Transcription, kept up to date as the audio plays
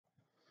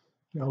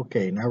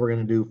Okay, now we're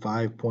going to do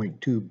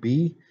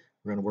 5.2b.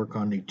 We're going to work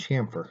on the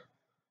chamfer.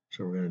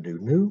 So we're going to do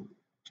new,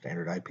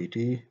 standard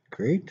IPT,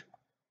 create.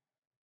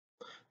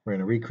 We're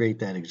going to recreate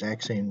that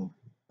exact same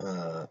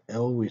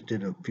L we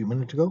did a few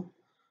minutes ago.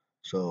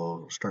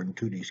 So start in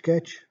 2D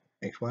sketch,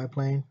 XY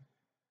plane,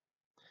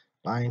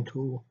 line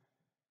tool,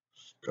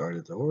 start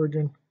at the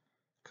origin,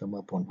 come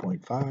up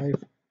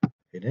 1.5,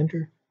 hit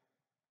enter,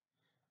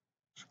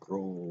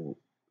 scroll,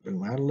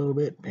 zoom out a little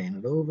bit, pan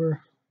it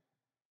over,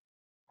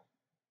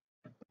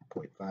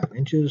 0.5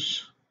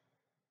 inches.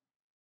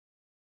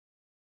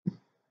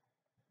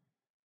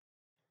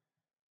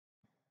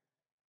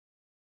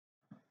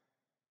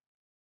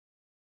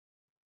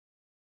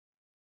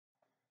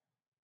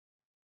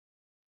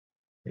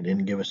 It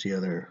didn't give us the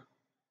other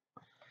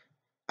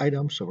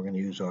items, so we're going to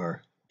use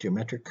our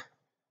geometric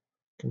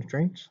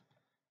constraints.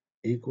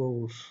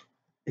 Equals,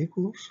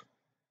 equals,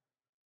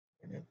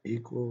 and then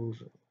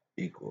equals,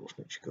 equals.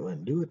 Let's go ahead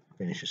and do it.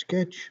 Finish a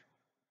sketch,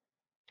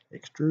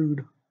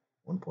 extrude,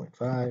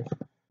 1.5,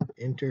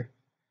 enter.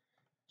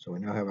 So we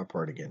now have our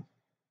part again.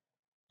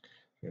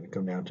 We're going to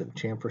come down to the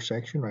chamfer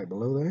section right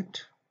below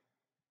that.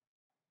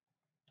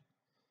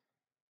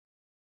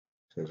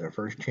 It says our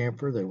first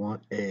chamfer, they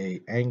want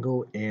a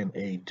angle and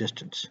a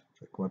distance.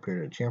 So come up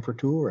here to the chamfer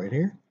tool right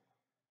here.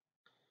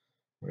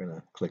 We're going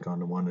to click on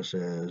the one that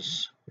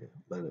says,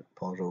 let it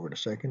pause over a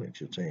second, it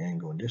should say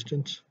angle and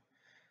distance.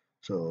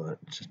 So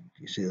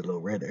you see the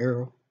little red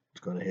arrow, it's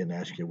going to ahead and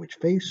ask you which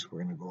face.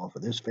 We're going to go off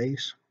of this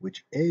face.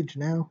 Which edge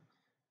now?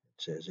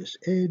 It says this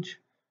edge.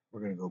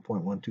 We're going to go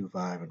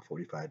 0.125 and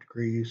 45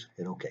 degrees,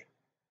 hit OK.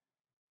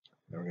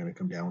 Now we're going to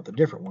come down with a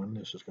different one.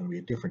 This is going to be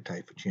a different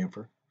type of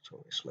chamfer. So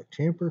we select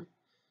chamfer.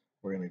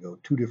 We're going to go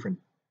two different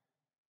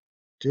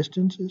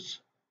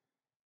distances.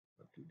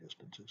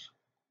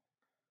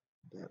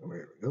 There we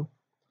go.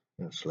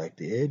 We're going to select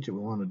the edge that we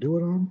want to do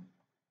it on.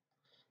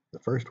 The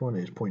first one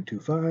is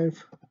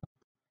 0.25.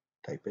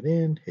 Type it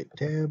in, hit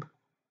tab.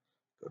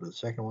 Go to the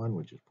second one,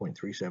 which is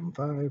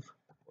 0.375.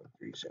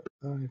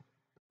 0.375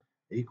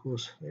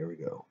 equals, there we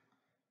go.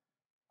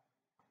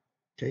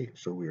 Okay,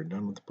 so we are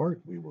done with the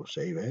part. We will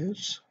save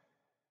as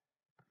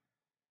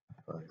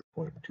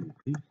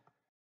 5.2p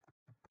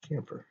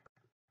chamfer.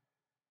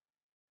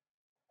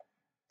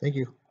 Thank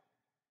you.